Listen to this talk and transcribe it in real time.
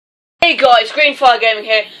Hey guys, Greenfire Gaming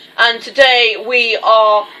here, and today we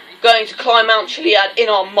are going to climb Mount Chiliad in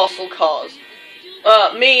our muscle cars.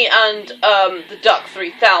 Me and the Duck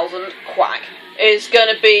 3000, Quack, is going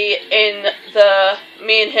to be in the...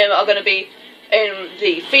 Me and him are going to be in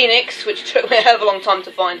the Phoenix, which took me a hell of a long time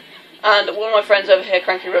to find. And one of my friends over here,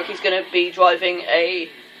 Cranky, is going to be driving a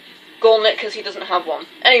Gauntlet because he doesn't have one.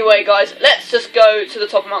 Anyway guys, let's just go to the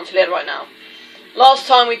top of Mount Chiliad right now. Last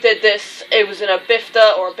time we did this, it was in a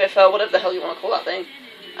bifter, or a biffer, whatever the hell you want to call that thing.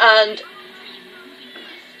 And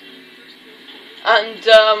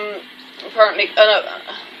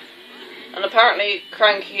apparently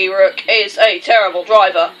Cranky Rook is a terrible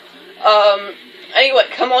driver. Anyway,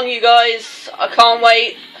 come on you guys, I can't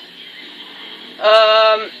wait.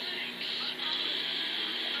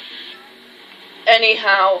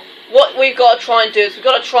 Anyhow, what we've got to try and do is we've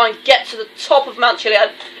got to try and get to the top of Mount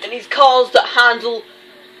Chiliad in these cars that handle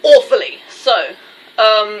awfully. So,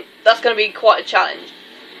 that's going to be quite a challenge.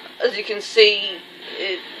 As you can see,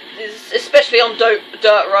 especially on dirt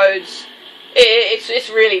roads, it's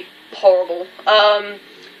really horrible.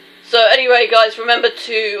 So anyway guys, remember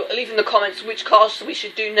to leave in the comments which cars we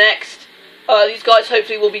should do next. These guys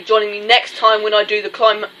hopefully will be joining me next time when I do the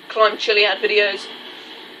climb Chiliad videos.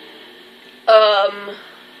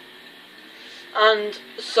 And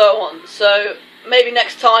so on. So maybe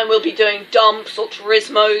next time we'll be doing dumps or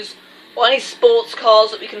Turismos or any sports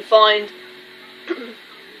cars that we can find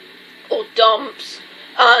or dumps.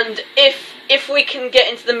 And if we can get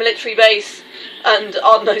into the military base and, I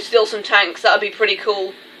don't know, steal some tanks, that would be pretty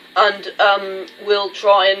cool. And we'll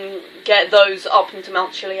try and get those up into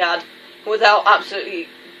Mount Chiliad without absolutely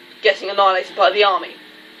getting annihilated by the army.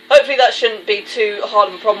 Hopefully that shouldn't be too hard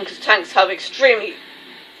of a problem because tanks have extremely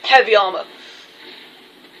heavy armour.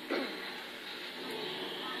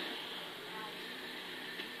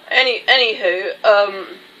 Anywho,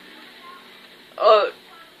 oh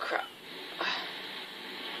crap.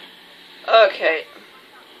 Okay,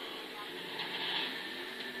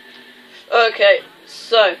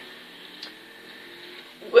 so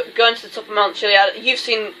we're going to the top of Mount Chiliad. You've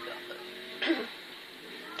seen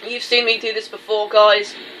me do this before,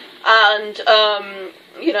 guys, and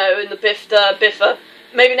you know, in the biffer.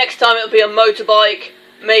 Maybe next time it'll be a motorbike,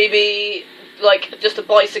 maybe like just a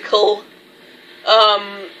bicycle.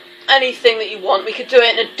 Anything that you want. We could do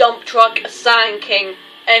it in a dump truck, a Sand King,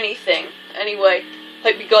 anything. Anyway,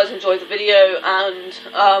 hope you guys enjoyed the video, and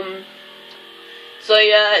so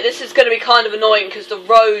yeah, this is going to be kind of annoying because the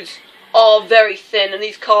roads are very thin and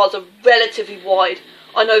these cars are relatively wide.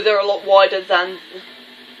 I know they're a lot wider than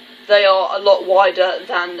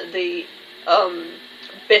the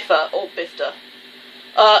biffer or bifter.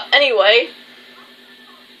 Anyway,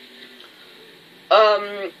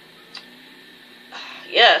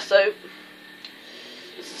 yeah, so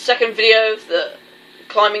this is the second video of the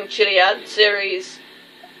Climbing Chiliad series.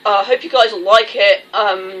 Hope you guys will like it.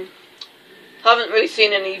 Haven't really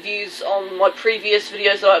seen any views on my previous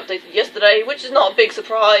videos that I updated yesterday, which is not a big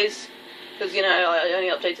surprise, because, you know, I only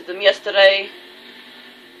updated them yesterday.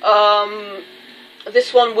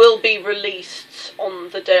 This one will be released on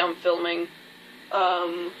the day I'm filming,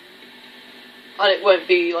 and it won't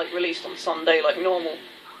be, like, released on Sunday like normal.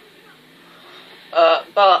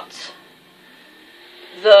 But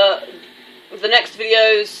the next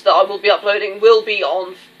videos that I will be uploading will be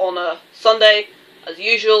on a Sunday, as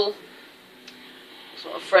usual.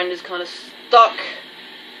 So my friend is kind of stuck.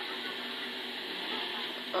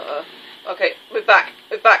 Okay, we're back.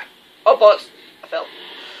 Oh bollocks! I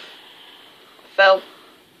fell.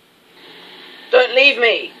 Don't leave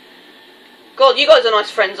me. God, you guys are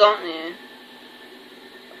nice friends, aren't you?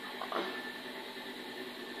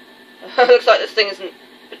 Looks like this thing isn't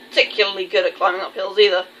particularly good at climbing up hills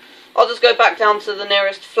either. I'll just go back down to the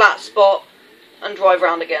nearest flat spot and drive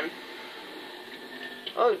round again.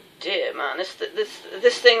 Oh dear, man,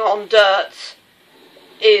 this thing on dirt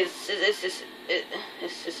is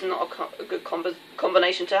not a good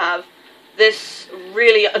combination to have. This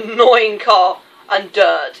really annoying car and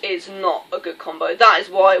dirt is not a good combo. That is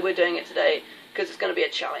why we're doing it today, because it's going to be a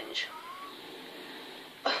challenge.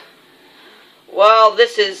 Well,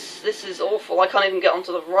 this is awful. I can't even get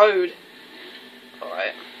onto the road.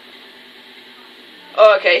 Alright.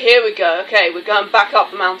 Okay, here we go. Okay, we're going back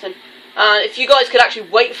up the mountain. If you guys could actually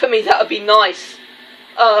wait for me, that would be nice.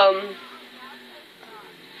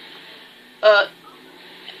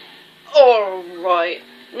 Alright.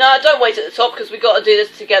 No, don't wait at the top, because we've got to do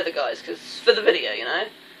this together, guys, because for the video, you know.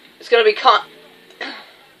 It's going to be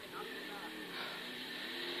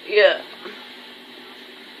yeah.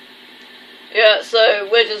 Yeah, so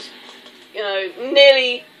we're just, you know,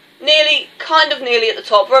 nearly kind of nearly at the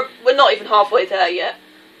top. We're not even halfway there yet,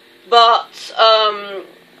 but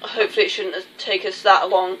hopefully it shouldn't take us that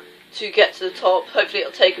long to get to the top. Hopefully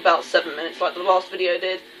it'll take about 7 minutes like the last video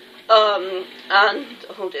did. And,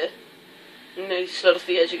 oh dear, nearly slid off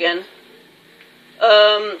the edge again.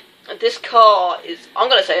 This car is, I'm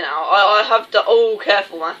going to say now, I have done, oh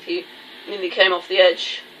careful Matthew, nearly came off the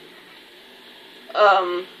edge.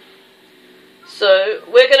 So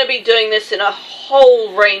we're going to be doing this in a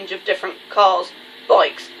whole range of different cars,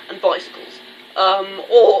 bikes and bicycles.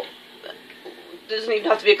 Or, it doesn't even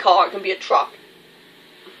have to be a car, it can be a truck.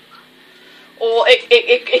 Or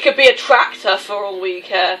it could be a tractor for all we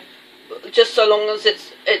care, just so long as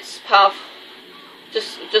it's powerful.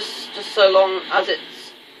 Just so long as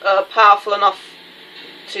it's powerful enough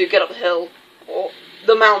to get up the hill, or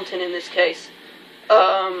the mountain in this case.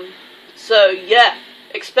 So yeah,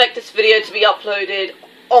 expect this video to be uploaded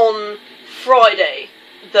on Friday,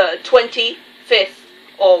 the 25th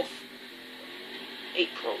of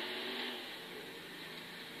April.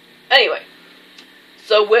 Anyway,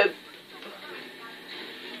 so we're...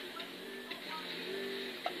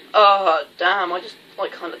 damn, I just,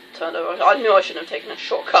 like, kind of turned over. I knew I shouldn't have taken a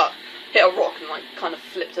shortcut. Hit a rock and, like, kind of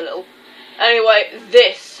flipped a little. Anyway,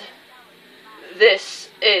 this is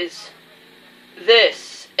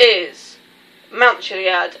Mount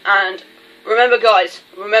Chiliad, and remember guys,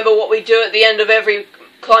 remember what we do at the end of every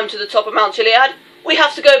climb to the top of Mount Chiliad? We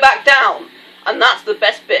have to go back down, and that's the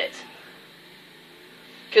best bit.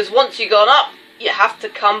 Because once you've gone up, you have to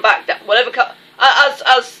come back down.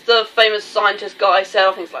 As the famous scientist guy said,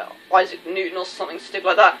 I think it's like Isaac Newton or something stupid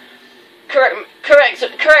like that.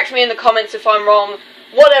 Correct me in the comments if I'm wrong.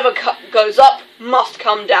 Whatever goes up must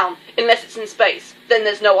come down, unless it's in space. Then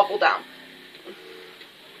there's no up or down.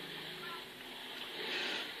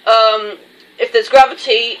 If there's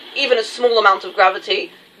gravity, even a small amount of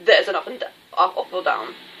gravity, there's an up or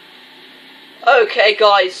down. Okay,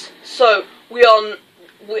 guys. So I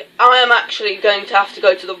am actually going to have to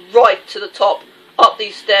go to the right, to the top, up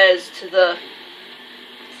these stairs to the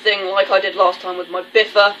thing like I did last time with my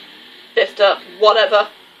bifter, whatever.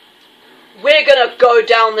 We're gonna go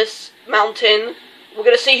down this mountain. We're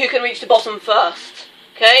gonna see who can reach the bottom first,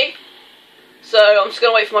 okay? So I'm just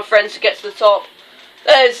gonna wait for my friends to get to the top.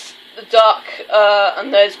 There's the duck,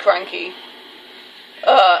 and there's Cranky.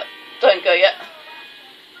 Don't go yet.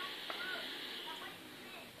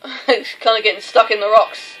 It's kind of getting stuck in the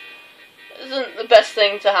rocks. Isn't the best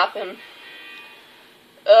thing to happen.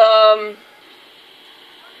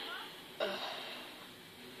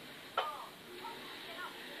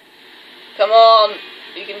 Come on,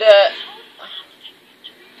 you can do it.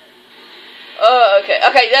 Oh, okay.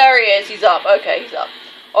 Okay, there he is. He's up. Okay, he's up.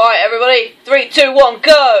 Alright, everybody. 3, 2, 1,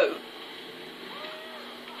 go!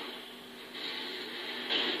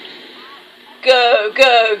 Go,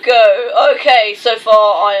 go, go. Okay, so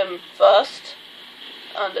far I am first.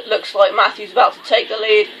 And it looks like Matthew's about to take the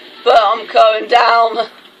lead. But I'm going down.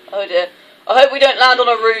 Oh dear. I hope we don't land on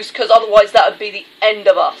a roost, because otherwise that would be the end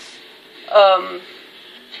of us.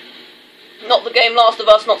 Not the game Last of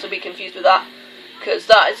Us, not to be confused with that, because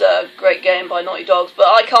that is a great game by Naughty Dogs, but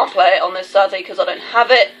I can't play it on this sadly because I don't have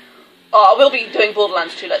it. I will be doing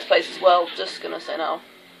Borderlands 2 Let's Plays as well, just gonna say now.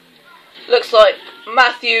 Looks like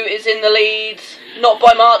Matthew is in the lead, not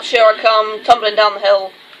by much. Here I come, tumbling down the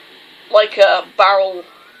hill like a barrel.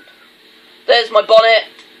 There's my bonnet.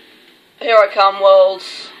 Here I come,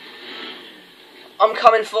 worlds. I'm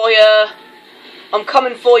coming for you. I'm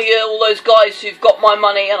coming for you, all those guys who've got my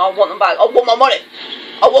money, and I want them back. I want my money.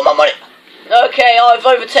 I want my money. Okay, I've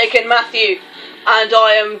overtaken Matthew, and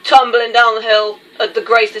I am tumbling down the hill at the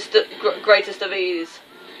greatest of ease.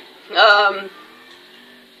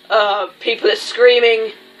 People are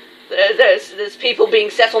screaming. There's people being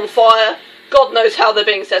set on fire. God knows how they're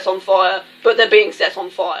being set on fire, but they're being set on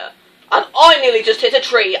fire. And I nearly just hit a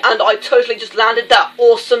tree, and I totally just landed that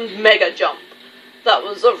awesome mega jump. That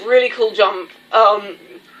was a really cool jump.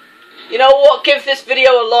 You know what? Give this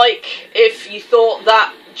video a like if you thought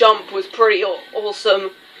that jump was pretty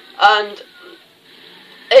awesome. And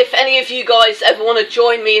if any of you guys ever want to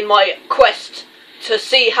join me in my quest to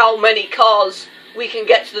see how many cars we can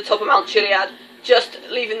get to the top of Mount Chiliad, just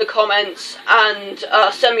leave in the comments and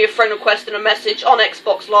send me a friend request and a message on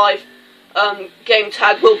Xbox Live. Game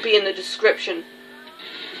tag will be in the description.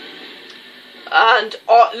 And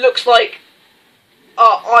it looks like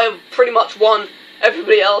I pretty much won.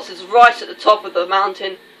 Everybody else is right at the top of the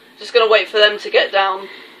mountain. Just gonna wait for them to get down.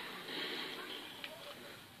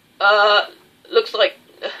 Looks like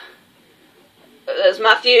there's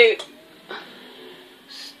Matthew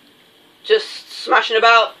just smashing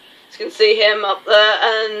about. He's can see him up there,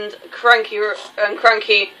 and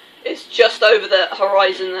Cranky is just over the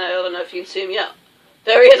horizon there. I don't know if you can see him yet.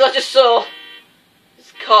 There he is. I just saw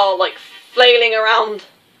his car like flailing around.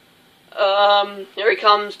 Here he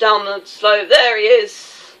comes down the slope. There he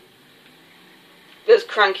is. There's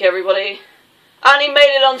Cranky, everybody. And he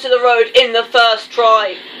made it onto the road in the first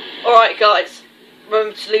try. Alright guys,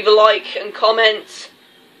 remember to leave a like and comment.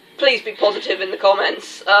 Please be positive in the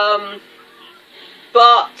comments.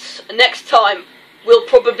 But next time, we'll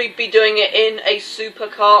probably be doing it in a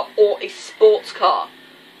supercar or a sports car.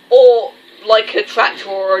 Or like a tractor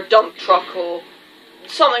or a dump truck or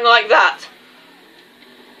something like that.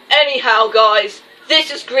 Anyhow guys,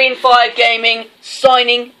 this is Greenfire Gaming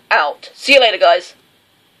signing out. See you later guys.